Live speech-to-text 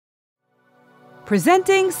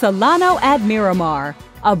Presenting Solano at Miramar,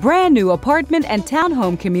 a brand new apartment and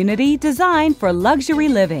townhome community designed for luxury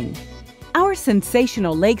living. Our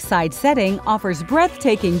sensational lakeside setting offers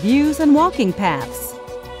breathtaking views and walking paths.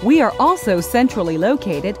 We are also centrally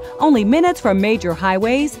located, only minutes from major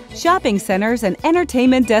highways, shopping centers, and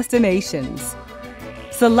entertainment destinations.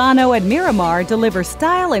 Solano at Miramar delivers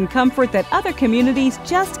style and comfort that other communities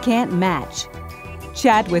just can't match.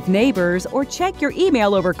 Chat with neighbors or check your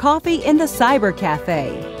email over coffee in the Cyber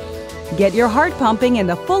Cafe. Get your heart pumping in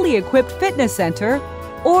the fully equipped fitness center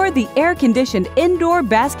or the air-conditioned indoor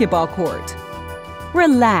basketball court.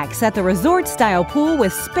 Relax at the resort-style pool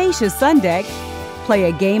with spacious sun deck, play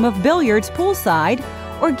a game of billiards poolside,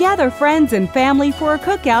 or gather friends and family for a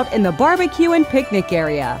cookout in the barbecue and picnic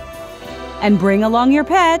area. And bring along your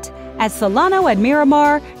pet. At Solano at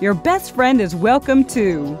Miramar, your best friend is welcome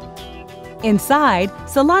too. Inside,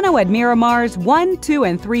 Solano at Miramar's 1, 2,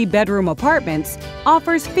 and 3 bedroom apartments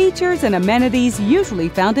offers features and amenities usually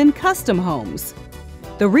found in custom homes.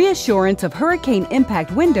 The reassurance of hurricane impact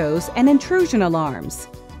windows and intrusion alarms.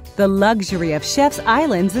 The luxury of chef's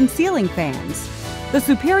islands and ceiling fans. The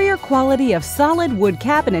superior quality of solid wood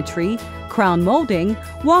cabinetry, crown molding,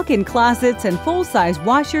 walk-in closets, and full-size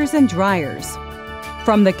washers and dryers.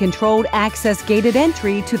 From the controlled access gated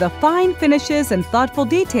entry to the fine finishes and thoughtful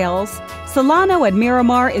details, Solano at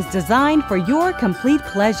Miramar is designed for your complete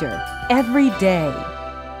pleasure every day.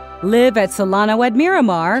 Live at Solano at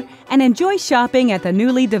Miramar and enjoy shopping at the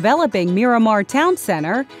newly developing Miramar Town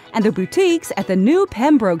Center and the boutiques at the new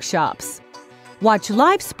Pembroke shops. Watch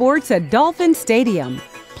live sports at Dolphin Stadium,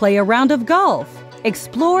 play a round of golf,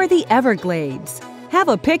 explore the Everglades, have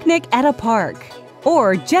a picnic at a park,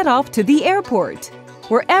 or jet off to the airport.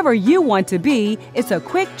 Wherever you want to be, it's a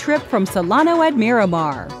quick trip from Solano at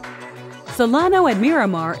Miramar. Solano at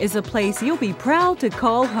Miramar is a place you'll be proud to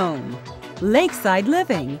call home. Lakeside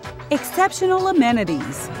living, exceptional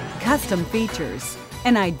amenities, custom features,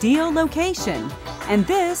 an ideal location, and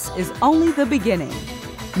this is only the beginning.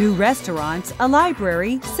 New restaurants, a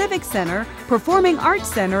library, civic center, performing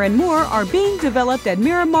arts center, and more are being developed at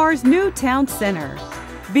Miramar's new town center.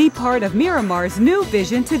 Be part of Miramar's new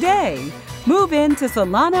vision today. Move in to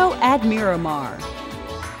Solano at Miramar.